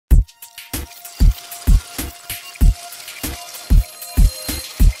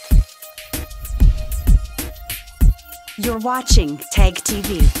You're watching Tag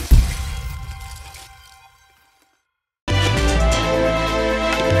TV.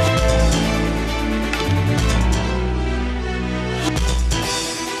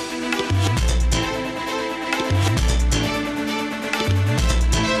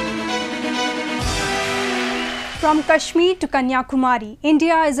 From Kashmir to Kanyakumari,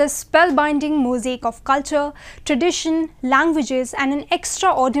 India is a spellbinding mosaic of culture, tradition, languages and an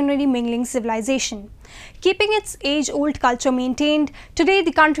extraordinary mingling civilization. Keeping its age-old culture maintained, today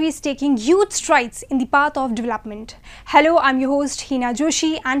the country is taking huge strides in the path of development. Hello, I'm your host Hina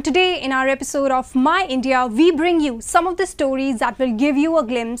Joshi, and today in our episode of My India, we bring you some of the stories that will give you a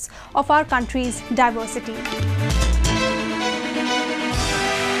glimpse of our country's diversity.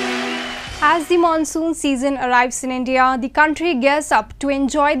 As the monsoon season arrives in India, the country gears up to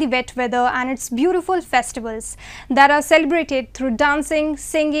enjoy the wet weather and its beautiful festivals that are celebrated through dancing,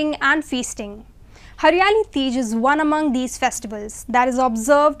 singing and feasting. Hariyali Teej is one among these festivals that is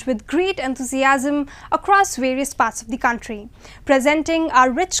observed with great enthusiasm across various parts of the country, presenting our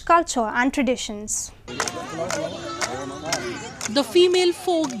rich culture and traditions. The female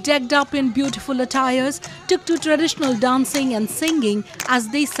folk, decked up in beautiful attires, took to traditional dancing and singing as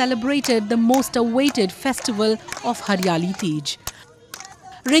they celebrated the most awaited festival of Hariyali Teej.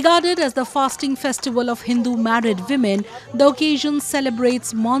 Regarded as the fasting festival of Hindu married women, the occasion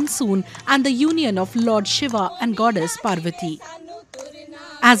celebrates monsoon and the union of Lord Shiva and Goddess Parvati.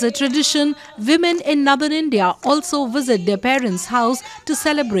 As a tradition, women in northern India also visit their parents' house to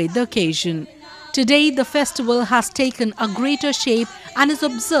celebrate the occasion. Today, the festival has taken a greater shape and is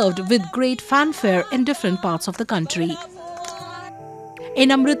observed with great fanfare in different parts of the country.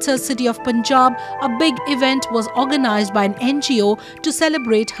 In Amritsar, city of Punjab, a big event was organized by an NGO to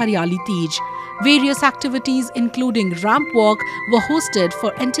celebrate Hariyali Teej. Various activities including ramp walk were hosted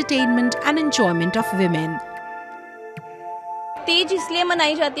for entertainment and enjoyment of women. Teej इसलिए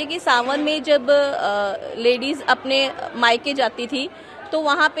मनाई जाती है कि सावन में जब ladies अपने मायके जाती थी तो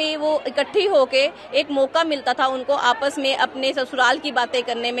वहाँ पे वो इकट्ठी होके एक मौका मिलता था उनको आपस में अपने ससुराल की बातें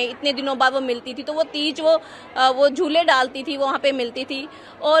करने में। इतने दिनों बाद वो मिलती थी तो वो तीज वो झूले डालती थी, वो वहाँ पे मिलती थी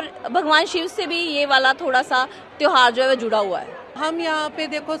और भगवान शिव से भी ये वाला थोड़ा सा त्योहार जो है जुड़ा हुआ है। हम यहाँ पे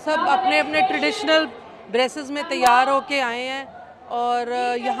देखो सब अपने अपने ट्रेडिशनल ड्रेसेस में तैयार होके आए हैं और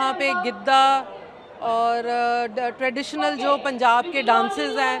यहाँ पे गिद्दा और ट्रेडिशनल जो पंजाब के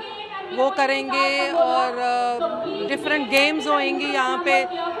डांसेस हैं वो करेंगे और डिफरेंट गेम्स होंगी यहाँ पे।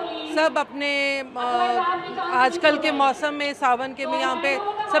 सब अपने आजकल के मौसम में सावन के में यहाँ पे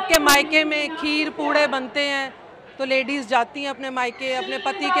सबके मायके में खीर पूड़े बनते हैं तो लेडीज़ जाती हैं अपने मायके अपने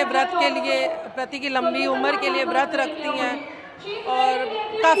पति के व्रत के लिए, पति की लंबी उम्र के लिए व्रत रखती हैं और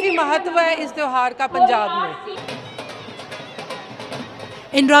काफ़ी महत्व है इस त्योहार का पंजाब में।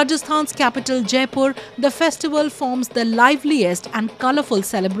 In Rajasthan's capital Jaipur, the festival forms the liveliest and colourful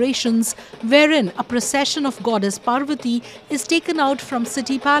celebrations wherein a procession of Goddess Parvati is taken out from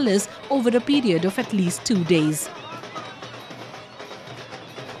City Palace over a period of at least 2 days.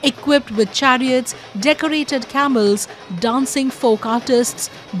 Equipped with chariots, decorated camels, dancing folk artists,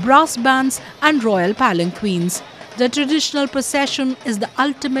 brass bands and royal palanquins. The traditional procession is the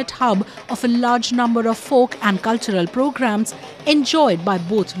ultimate hub of a large number of folk and cultural programs enjoyed by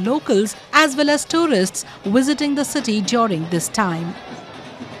both locals as well as tourists visiting the city during this time.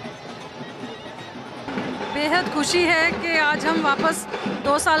 बेहद खुशी है कि आज हम वापस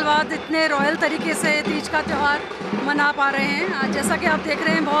 2 साल बाद इतने रॉयल तरीके से तीज का त्यौहार मना पा रहे हैं। जैसा कि आप देख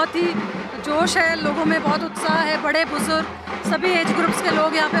रहे हैं बहुत ही जोश है, लोगों में बहुत उत्साह है, बड़े बुजुर्ग सभी एज ग्रुप्स के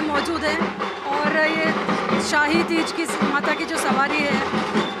लोग यहाँ पे मौजूद हैं और ये शाही तीज की माता की जो सवारी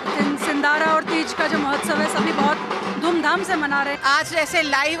है, सिंदारा और तीज का जो महोत्सव है सभी बहुत धूमधाम से मना रहे हैं। आज ऐसे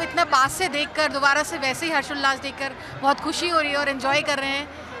लाइव इतना पास से देखकर दोबारा से वैसे ही हर्षोल्लास देखकर बहुत खुशी हो रही है और एंजॉय कर रहे हैं।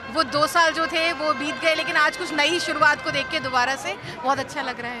 वो 2 साल जो थे वो बीत गए लेकिन आज कुछ नई शुरुआत को देख के दोबारा से बहुत अच्छा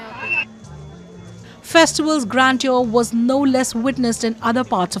लग रहा है यहाँ पे। Festival's grandeur was no less witnessed in other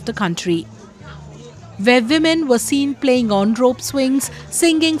parts of the country, where women were seen playing on rope swings,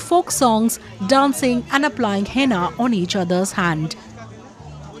 singing folk songs, dancing and applying henna on each other's hand.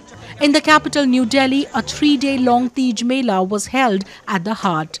 In the capital New Delhi, a 3-day-long Teej Mela was held at the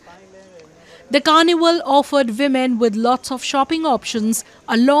Hart. The carnival offered women with lots of shopping options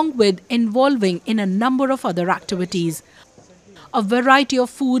along with involving in a number of other activities. A variety of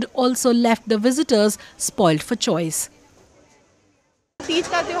food also left the visitors spoiled for choice. Teej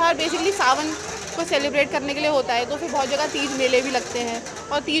का त्यौहार basically सावन को celebrate करने के लिए होता है तो फिर बहुत जगह तीज मेले भी लगते हैं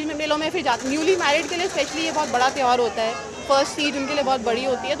और तीज मेलों में फिर न्यूली मैरिड के लिए स्पेशली ये बहुत बड़ा त्यौहार होता है। फर्स्ट तीज उनके लिए बहुत बड़ी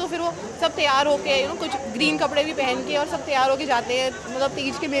होती है, तो फिर वो सब तैयार होके कुछ ग्रीन कपड़े भी पहन के और सब तैयार होके जाते हैं, मतलब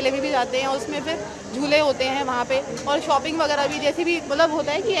तीज के मेले में भी जाते हैं और उसमें फिर झूले होते हैं वहाँ पे और शॉपिंग वगैरह भी जैसे भी मतलब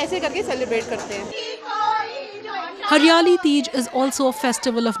होता है कि ऐसे करके सेलिब्रेट करते हैं। Haryali Teej is also a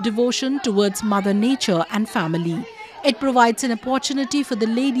festival of devotion towards Mother Nature and family. It provides an opportunity for the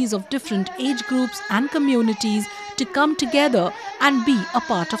ladies of different age groups and communities to come together and be a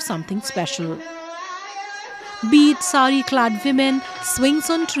part of something special. Be it sari-clad women, swings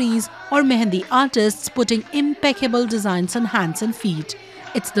on trees, or mehendi artists putting impeccable designs on hands and feet,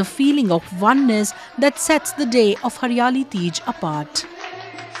 it's the feeling of oneness that sets the day of Haryali Teej apart.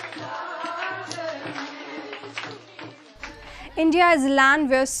 India is a land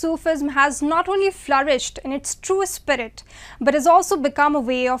where Sufism has not only flourished in its true spirit, but has also become a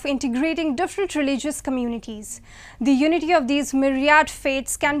way of integrating different religious communities. The unity of these myriad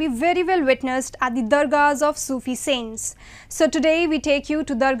faiths can be very well witnessed at the dargahs of Sufi saints. So today we take you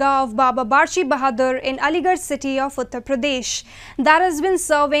to Dargah of Baba Barchi Bahadur in Aligarh city of Uttar Pradesh, that has been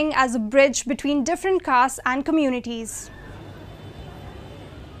serving as a bridge between different castes and communities.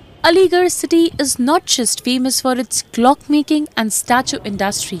 Aligarh city is not just famous for its clockmaking and statue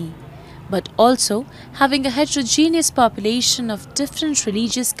industry, but also having a heterogeneous population of different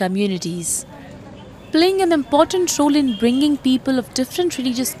religious communities. Playing an important role in bringing people of different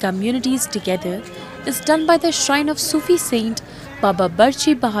religious communities together is done by the shrine of Sufi saint Baba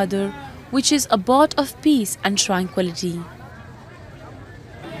Barchi Bahadur, which is a abode of peace and tranquility.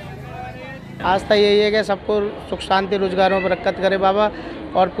 आस्था यही है कि सबको सुख शांति रोजगारों में बरकत करे बाबा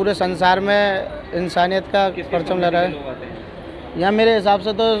और पूरे संसार में इंसानियत का परचम लहराए। यहाँ मेरे हिसाब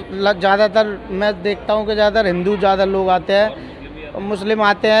से तो ज़्यादातर मैं देखता हूँ कि ज़्यादातर हिंदू ज़्यादा लोग आते हैं और मुस्लिम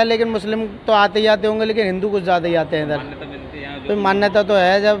आते हैं, लेकिन मुस्लिम तो आते ही आते होंगे, लेकिन हिंदू कुछ ज़्यादा ही आते हैं इधर। तो मान्यता तो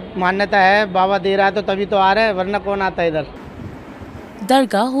है, जब मान्यता है बाबा दे रहा है तो तभी तो आ रहे हैं, वरना कौन आता है इधर।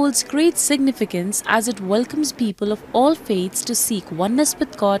 Dargah holds great significance as it welcomes people of all faiths to seek oneness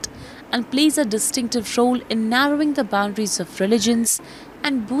with God and plays a distinctive role in narrowing the boundaries of religions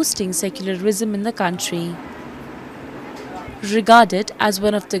and boosting secularism in the country. Regarded as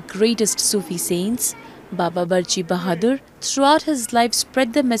one of the greatest Sufi saints, Baba Barchi Bahadur throughout his life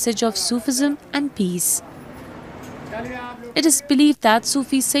spread the message of Sufism and peace. It is believed that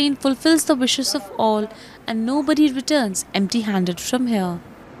Sufi saint fulfills the wishes of all and nobody returns empty-handed from here.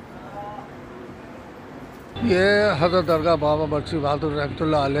 ये हज़रत दरगाह बाबा बरची बहादुर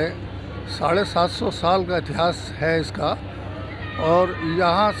रहमतुल्लाह अलैह 750 साल का इतिहास है इसका, और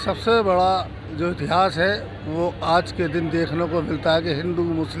यहाँ सबसे बड़ा जो इतिहास है वो आज के दिन देखने को मिलता है कि हिंदू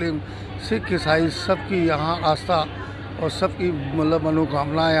मुस्लिम सिख ईसाई सबकी यहाँ आस्था और सबकी मतलब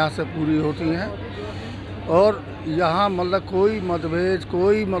मनोकामनाएं यहाँ से पूरी होती हैं। और यहाँ मतलब कोई मतभेद,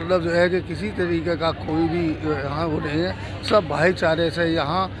 कोई मतलब जो है कि किसी तरीके का कोई भी यहाँ वो नहीं है, सब भाईचारे से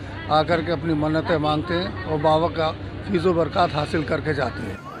यहाँ आकर के अपनी मन्नतें मांगते हैं और बाबा का फीज़ो बरकत हासिल करके जाते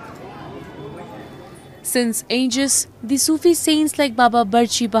हैं। Since ages, the Sufi saints like Baba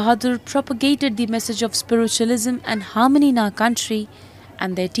Barchi Bahadur propagated the message of spiritualism and harmony in our country,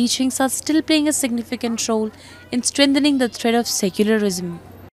 and their teachings are still playing a significant role in strengthening the thread of secularism.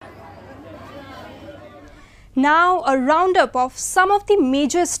 Now, a roundup of some of the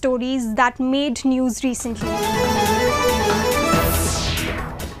major stories that made news recently.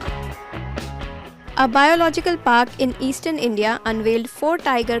 A biological park in eastern India unveiled 4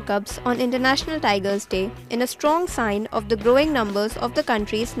 tiger cubs on International Tigers Day in a strong sign of the growing numbers of the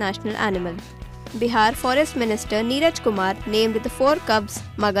country's national animal. Bihar Forest Minister Neeraj Kumar named the 4 cubs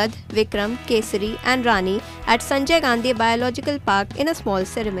Magad, Vikram, Kesari and Rani at Sanjay Gandhi Biological Park in a small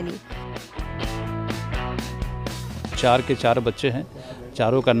ceremony. 4 के 4 बच्चे हैं,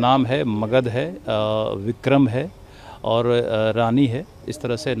 चारों का नाम है मगध है, विक्रम है और रानी है। इस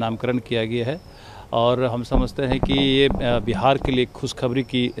तरह से नामकरण किया गया है और हम समझते हैं कि ये बिहार के लिए खुशखबरी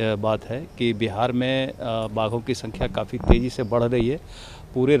की बात है कि बिहार में बाघों की संख्या काफ़ी तेज़ी से बढ़ रही है।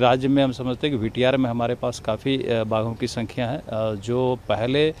 पूरे राज्य में हम समझते हैं कि VTR में हमारे पास काफ़ी बाघों की संख्या है। जो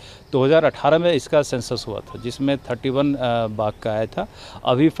पहले 2018 में इसका सेंसस हुआ था जिसमें 31 बाघ का आया था।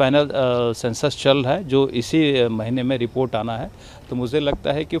 अभी फाइनल सेंसस चल रहा है जो इसी महीने में रिपोर्ट आना है, तो मुझे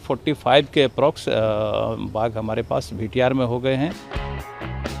लगता है कि 45 के अप्रॉक्स बाघ हमारे पास VTR में हो गए हैं।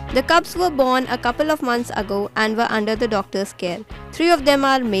 The cubs were born a couple of months ago and were under the doctor's care. 3 of them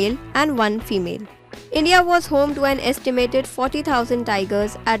are male and 1 female. India was home to an estimated 40,000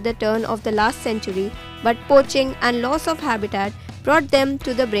 tigers at the turn of the last century, but poaching and loss of habitat brought them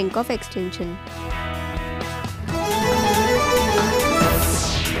to the brink of extinction.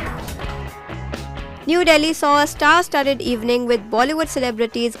 New Delhi saw a star-studded evening with Bollywood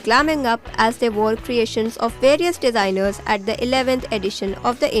celebrities glamming up as they wore creations of various designers at the 11th edition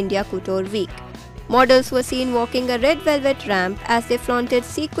of the India Couture Week. Models were seen walking a red velvet ramp as they flaunted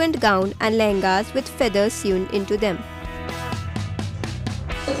sequined gown and lehengas with feathers sewn into them.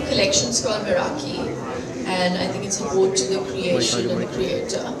 The collection is called Meraki, and I think it's a ode to the creation and the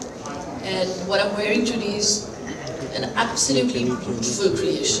creator. And what I'm wearing today is an absolutely beautiful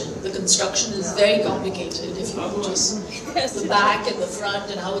creation. The construction is very complicated. If you notice the back and the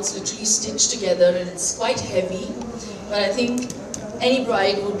front and how it's literally stitched together, and it's quite heavy. But I think any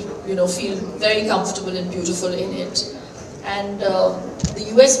bride would, feel very comfortable and beautiful in it. And the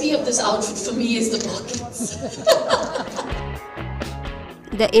USP of this outfit for me is the pockets.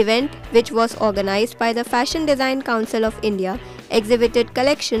 The event, which was organized by the Fashion Design Council of India, exhibited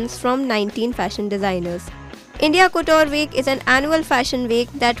collections from 19 fashion designers. India Couture Week is an annual fashion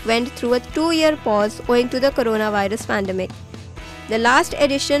week that went through a 2-year pause owing to the coronavirus pandemic. The last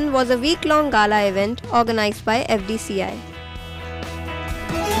edition was a week-long gala event organized by FDCI.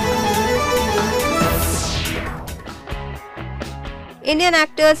 Indian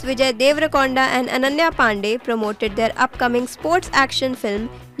actors Vijay Deverakonda and Ananya Pandey promoted their upcoming sports action film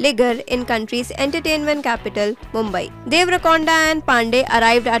Ligar in country's entertainment capital, Mumbai. Deverakonda and Pandey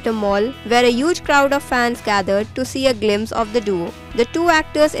arrived at a mall where a huge crowd of fans gathered to see a glimpse of the duo. The two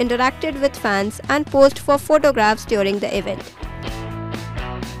actors interacted with fans and posed for photographs during the event.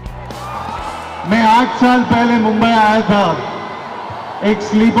 मैं 8 साल पहले मुंबई आया था एक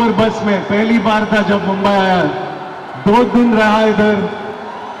sleeper bus में पहली बार था जब मुंबई आया 2 दिन रहा इधर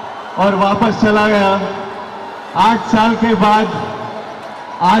और वापस चला गया 8 साल के बाद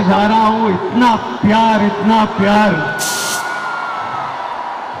आज आ रहा हूं इतना प्यार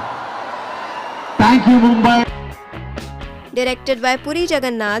thank you Mumbai. Directed by Puri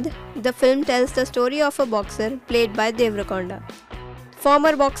Jagannath, the film tells the story of a boxer played by Deverakonda.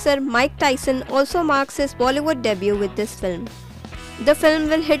 Former boxer Mike Tyson also marks his Bollywood debut with this film. The film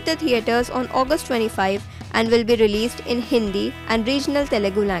will hit the theatres on August 25 and will be released in Hindi and regional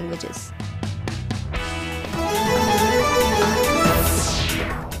Telugu languages.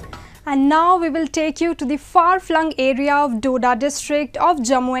 And now we will take you to the far-flung area of Doda district of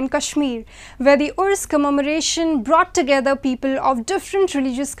Jammu and Kashmir, where the Urs commemoration brought together people of different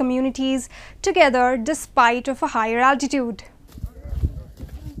religious communities together despite of a higher altitude.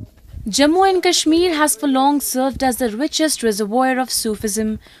 Jammu and Kashmir has for long served as the richest reservoir of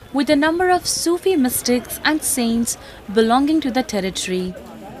Sufism, with a number of Sufi mystics and saints belonging to the territory.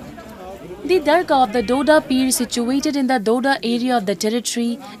 The Dargah of the Doda Pir, situated in the Doda area of the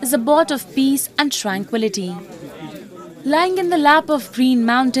territory, is a abode of peace and tranquility. Lying in the lap of green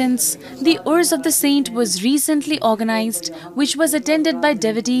mountains, the Urs of the saint was recently organized, which was attended by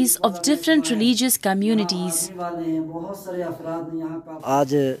devotees of different religious communities.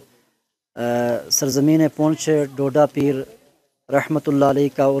 सरज़मीन पहुँच डोडा पीर रहमतुल्लाह अलैह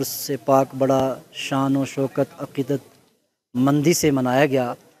का उर्स से पाक बड़ा शान व शौकत अक़ीदत मंदी से मनाया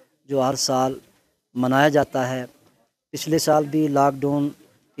गया, जो हर साल मनाया जाता है। पिछले साल भी लॉकडाउन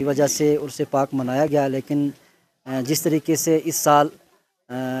की वजह से उर्स पाक मनाया गया, लेकिन जिस तरीके से इस साल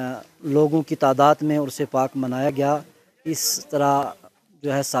लोगों की तादाद में उर्स पाक मनाया गया, इस तरह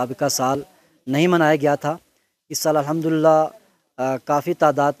जो है साबिक़ा साल नहीं मनाया गया था। इस साल अल्हम्दुलिल्लाह काफ़ी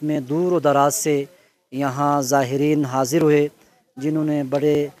तादाद में दूर व दराज से यहाँ ज़ाहिरीन हाज़िर हुए, जिन्होंने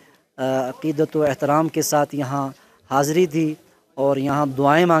बड़े अक़ीदत व एहतराम के साथ यहाँ हाज़िरी दी और यहाँ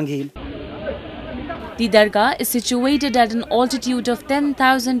दुआएं मांगी। The Dargah is situated at an altitude of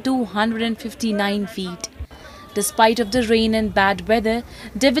 10,259 feet. Despite of the rain and bad weather,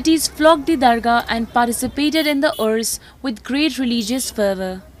 devotees flocked the Dargah and participated in the Urs with great religious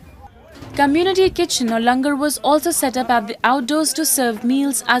fervour. Community kitchen or langar was also set up at the outdoors to serve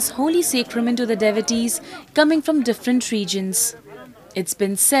meals as holy sacrament to the devotees coming from different regions. It's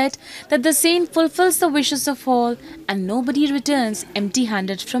been said that the saint fulfills the wishes of all and nobody returns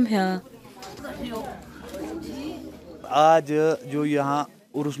empty-handed from here. आज जो यहाँ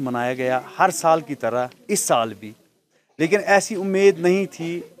उर्स मनाया गया हर साल की तरह इस साल भी, लेकिन ऐसी उम्मीद नहीं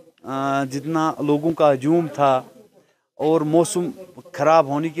थी जितना लोगों का हजूम था और मौसम ख़राब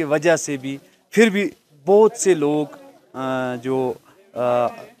होने की वजह से भी फिर भी बहुत से लोग जो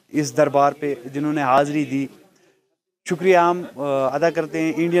इस दरबार पे जिन्होंने हाज़िरी दी, शुक्रिया हम अदा करते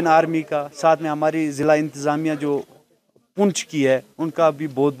हैं इंडियन आर्मी का, साथ में हमारी ज़िला इंतज़ामिया जो पुंछ की है उनका भी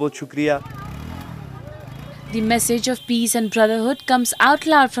बहुत बहुत शुक्रिया। The message of peace and brotherhood comes out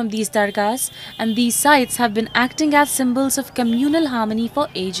loud from these dargahs, and these sites have been acting as symbols of communal harmony for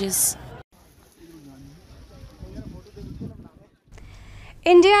ages.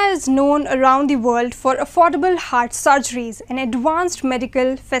 India is known around the world for affordable heart surgeries and advanced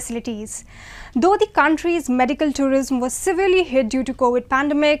medical facilities. Though the country's medical tourism was severely hit due to COVID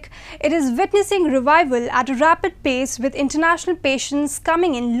pandemic, it is witnessing revival at a rapid pace with international patients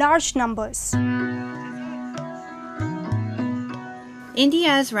coming in large numbers.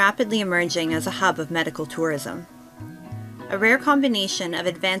 India is rapidly emerging as a hub of medical tourism. A rare combination of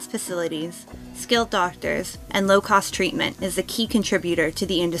advanced facilities, skilled doctors, and low-cost treatment is a key contributor to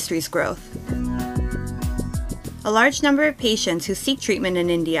the industry's growth. A large number of patients who seek treatment in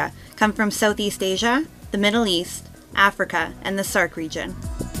India come from Southeast Asia, the Middle East, Africa, and the SAARC region.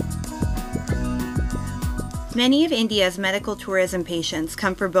 Many of India's medical tourism patients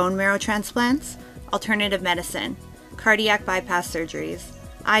come for bone marrow transplants, alternative medicine, cardiac bypass surgeries,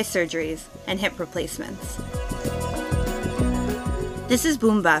 eye surgeries, and hip replacements. This is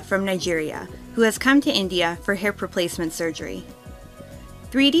Bumba from Nigeria, who has come to India for hip replacement surgery.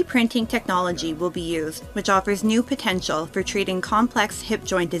 3D printing technology will be used, which offers new potential for treating complex hip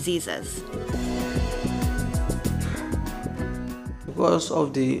joint diseases. Because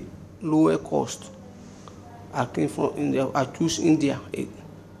of the lower cost, I came from India. I choose India,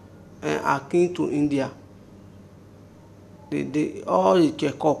 and I came to India. All the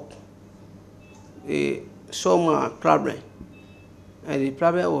check-up, they saw my problem, and the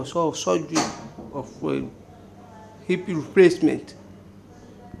problem was all surgery of hip replacement.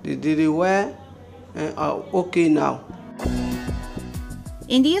 They did it well and are okay now.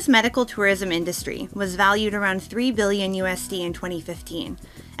 India's medical tourism industry was valued around $3 billion USD in 2015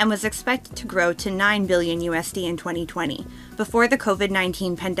 and was expected to grow to $9 billion USD in 2020 before the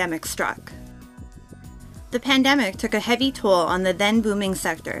COVID-19 pandemic struck. The pandemic took a heavy toll on the then booming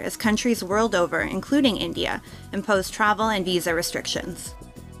sector as countries world over, including India, imposed travel and visa restrictions.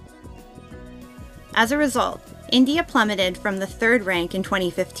 As a result, India plummeted from the 3rd rank in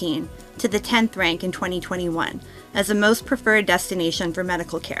 2015 to the 10th rank in 2021 as the most preferred destination for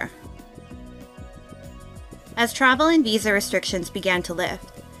medical care. As travel and visa restrictions began to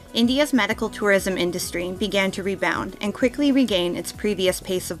lift, India's medical tourism industry began to rebound and quickly regain its previous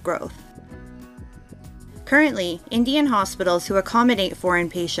pace of growth. Currently, Indian hospitals who accommodate foreign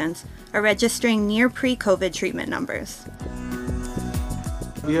patients are registering near pre-COVID treatment numbers.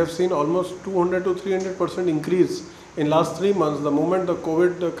 We have seen almost 200 to 300% increase in last 3 months. The moment the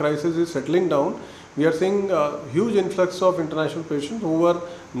COVID crisis is settling down, we are seeing a huge influx of international patients who were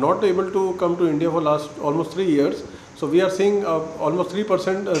not able to come to India for last almost 3 years. So we are seeing almost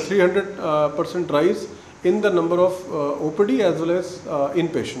 300% rise in the number of OPD as well as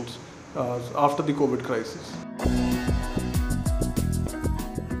inpatients after the COVID crisis.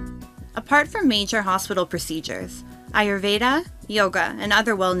 Apart from major hospital procedures, Ayurveda, yoga, and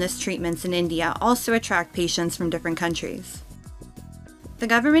other wellness treatments in India also attract patients from different countries. The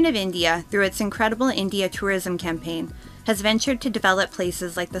government of India, through its incredible India tourism campaign, has ventured to develop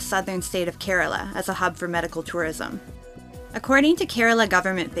places like the southern state of Kerala as a hub for medical tourism. According to Kerala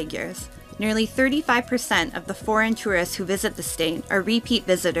government figures, nearly 35% of the foreign tourists who visit the state are repeat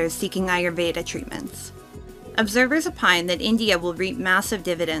visitors seeking Ayurveda treatments. Observers opine that India will reap massive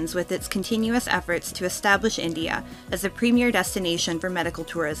dividends with its continuous efforts to establish India as a premier destination for medical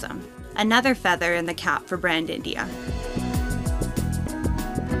tourism, another feather in the cap for brand India.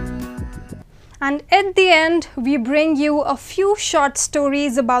 And at the end, we bring you a few short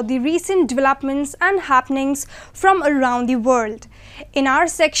stories about the recent developments and happenings from around the world in our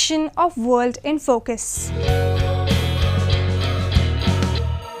section of World in Focus.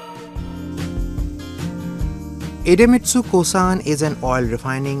 Idemitsu Kosan is an oil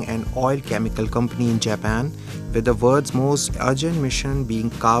refining and oil chemical company in Japan, with the world's most urgent mission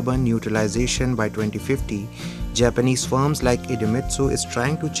being carbon neutralization by 2050. Japanese firms like Idemitsu is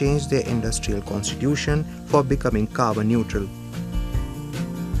trying to change their industrial constitution for becoming carbon neutral.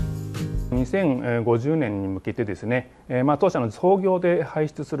 2050年に向けてですね、当社の創業で排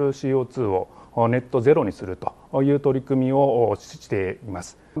出する CO2 をネットゼロにするという取り組みをしていま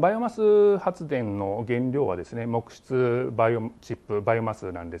す。バイオマス発電の原料はですね、木質バイオチップ、バイオマ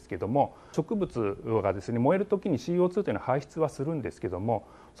スなんですけども、植物がですね、燃えるときに CO2 というのは排出はするんですけども、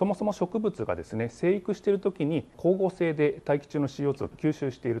そもそも植物がですね、生育しているときに光合成で大気中の CO2 を吸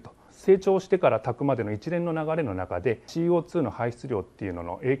収していると。成長してから炊くまでの一連の流れの中で CO2 の排出量っていうの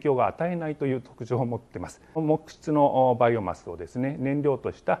の影響が与えないという特徴を持っています。木質のバイオマスをですね、燃料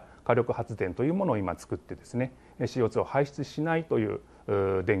とした火力発電というものを今作ってですね、CO2 を排出しないという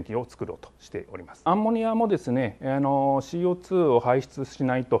電気を作ろうとしております。アンモニアもですね、CO2 を排出し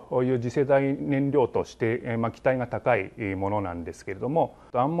ないという次世代燃料として、期待が高いものなんですけれども、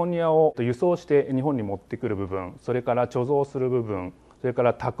アンモニアを輸送して日本に持ってくる部分、それから貯蔵する部分、それか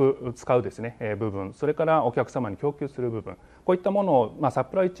ら使うですね、部分、それからお客様に供給する部分、こういったものを、サ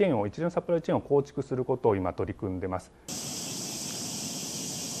プライチェーンを、一連のサプライチェーンを構築することを今取り組んでます。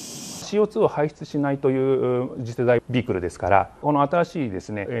CO2 を排出しないという次世代ビークルですから、この新しいです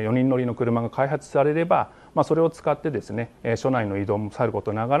ね、4人乗りの車が開発されれば、それを使ってですね、署内の移動もさるこ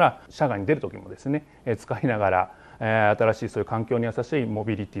とながら、社外に出る時もですね、使いながら、新しいそういう環境に優しいモ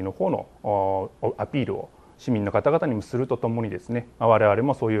ビリティの方のアピールを市民の方々にもするとともにですね、我々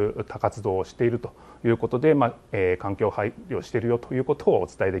もそういう活動をしているということで、環境配慮しているよということをお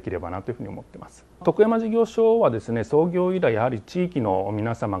伝えできればなというふうに思っています。徳山事業所はですね、創業以来やはり地域の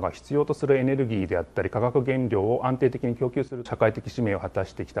皆様が必要とするエネルギーであったり化学原料を安定的に供給する社会的使命を果た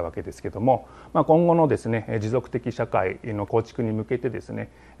してきたわけですけども、今後のですね、持続的社会の構築に向けてですね、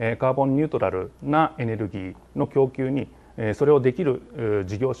カーボンニュートラルなエネルギーの供給にそれをできる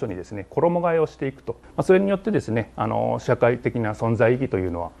事業所にですね、衣替えをしていくと、それによってですね、社会的な存在意義とい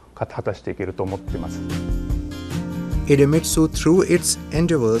うのは果たしていけると思っています。Idemitsu, through its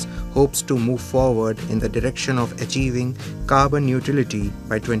endeavors, hopes to move forward in the direction of achieving carbon neutrality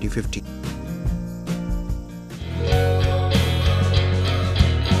by 2050.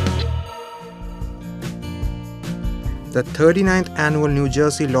 The 39th annual New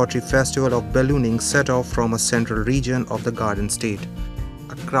Jersey Lottery Festival of Ballooning set off from a central region of the Garden State.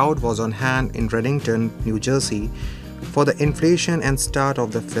 A crowd was on hand in Reddington, New Jersey, for the inflation and start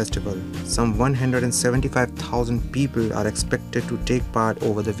of the festival. Some 175,000 people are expected to take part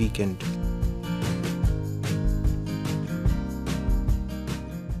over the weekend.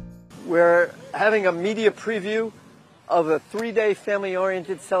 We're having a media preview of a 3-day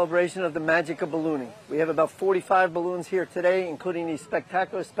family-oriented celebration of the magic of ballooning. We have about 45 balloons here today, including these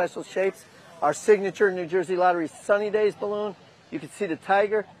spectacular special shapes. Our signature New Jersey Lottery Sunny Days balloon. You can see the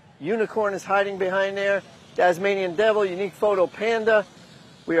tiger. Unicorn is hiding behind there. Tasmanian Devil, unique photo panda.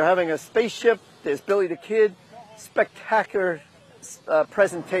 We are having a spaceship. There's Billy the Kid. Spectacular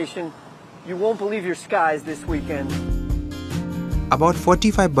presentation. You won't believe your skies this weekend. About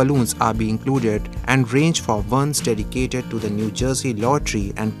 45 balloons are being included and range from ones dedicated to the New Jersey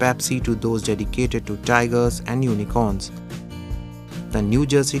Lottery and Pepsi to those dedicated to tigers and unicorns. The New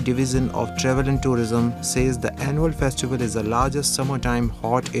Jersey Division of Travel and Tourism says the annual festival is the largest summertime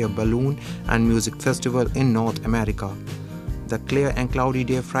hot air balloon and music festival in North America. The clear and cloudy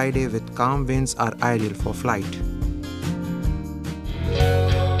day Friday with calm winds are ideal for flight.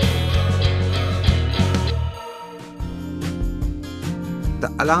 The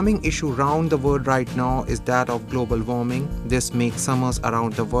alarming issue around the world right now is that of global warming. This makes summers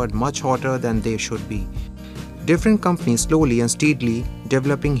around the world much hotter than they should be. Different companies slowly and steadily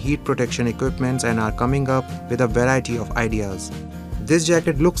developing heat protection equipments and are coming up with a variety of ideas. This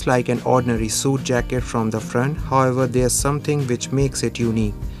jacket looks like an ordinary suit jacket from the front, however there's something which makes it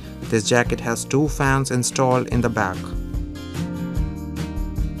unique. This jacket has 2 fans installed in the back.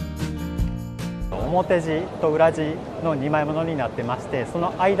 表地と裏地の2枚ものになってまして、そ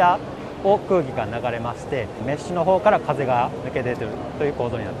の間を空気が流れまして、メッシュの方から風が抜け出ているという構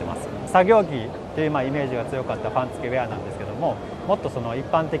造になっています。作業着というイメージが強かったファン付きウェアなんですけども、もっとその一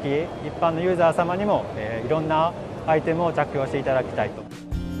般のユーザー様にも、いろんなアイテムを着用していただきたいと。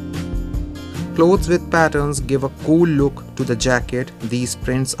Clothes with patterns give a cool look to the jacket. These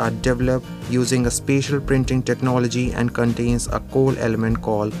prints are developed using a spatial printing technology and contains a core element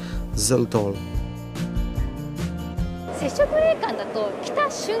called xylitol. 接触冷感だと着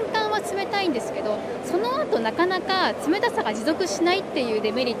た瞬間は冷たいんですけど、その後なかなか冷たさが持続しないっていう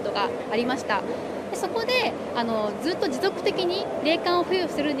デメリットがありました。でそこでずっと持続的に冷感を付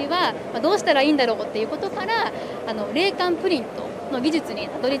与するにはどうしたらいいんだろうっていうことから冷感プリントの技術に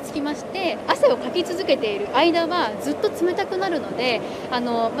たどり着きまして、汗をかき続けている間はずっと冷たくなるのでま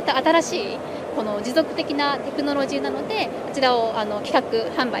た新しいこの持続的なテクノロジーなのでこちらを企画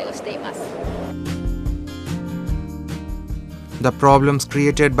販売をしています。The problems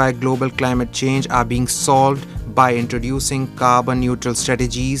created by global climate change are being solved by introducing carbon neutral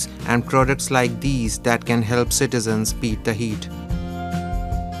strategies and products like these that can help citizens beat the heat.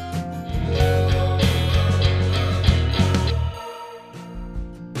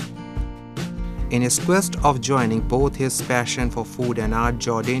 In his quest of joining both his passion for food and art,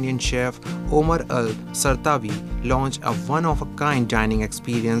 Jordanian chef Omar Al-Sartawi launched a one-of-a-kind dining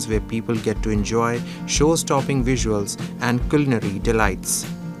experience where people get to enjoy show-stopping visuals and culinary delights.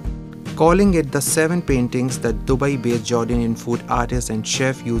 Calling it the 7 paintings, the Dubai-based Jordanian food artist and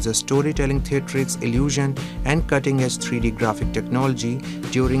chef uses storytelling theatrics, illusion, and cutting-edge 3D graphic technology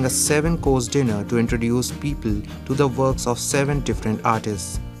during a 7-course dinner to introduce people to the works of 7 different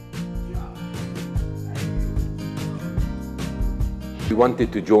artists. We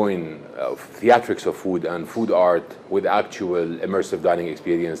wanted to join theatrics of food and food art with actual immersive dining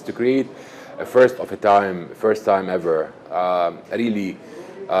experience to create a first time ever, a really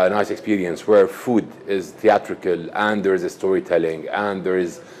nice experience where food is theatrical and there is a storytelling and there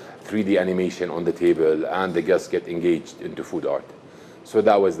is 3D animation on the table and the guests get engaged into food art. So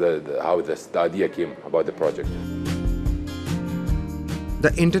that was how the idea came about the project.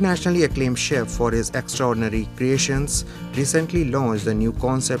 The internationally acclaimed chef for his extraordinary creations recently launched a new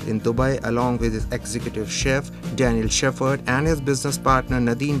concept in Dubai along with his executive chef Daniel Shepard and his business partner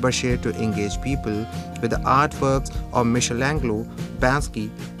Nadine Bashir to engage people with the artworks of Michelangelo,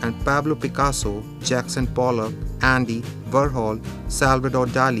 Banksy and Pablo Picasso, Jackson Pollock, Andy Warhol, Salvador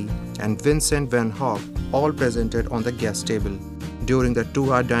Dali and Vincent van Gogh, all presented on the guest table. During the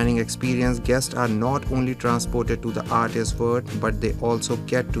 2-hour dining experience, guests are not only transported to the artist's world, but they also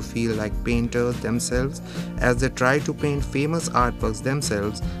get to feel like painters themselves as they try to paint famous artworks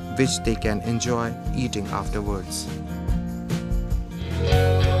themselves, which they can enjoy eating afterwards.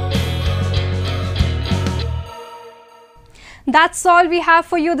 That's all we have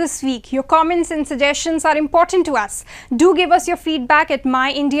for you this week. Your comments and suggestions are important to us. Do give us your feedback at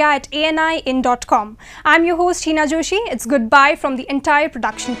myindia@ani.com. I'm your host Hina Joshi. It's goodbye from the entire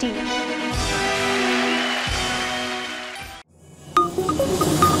production team.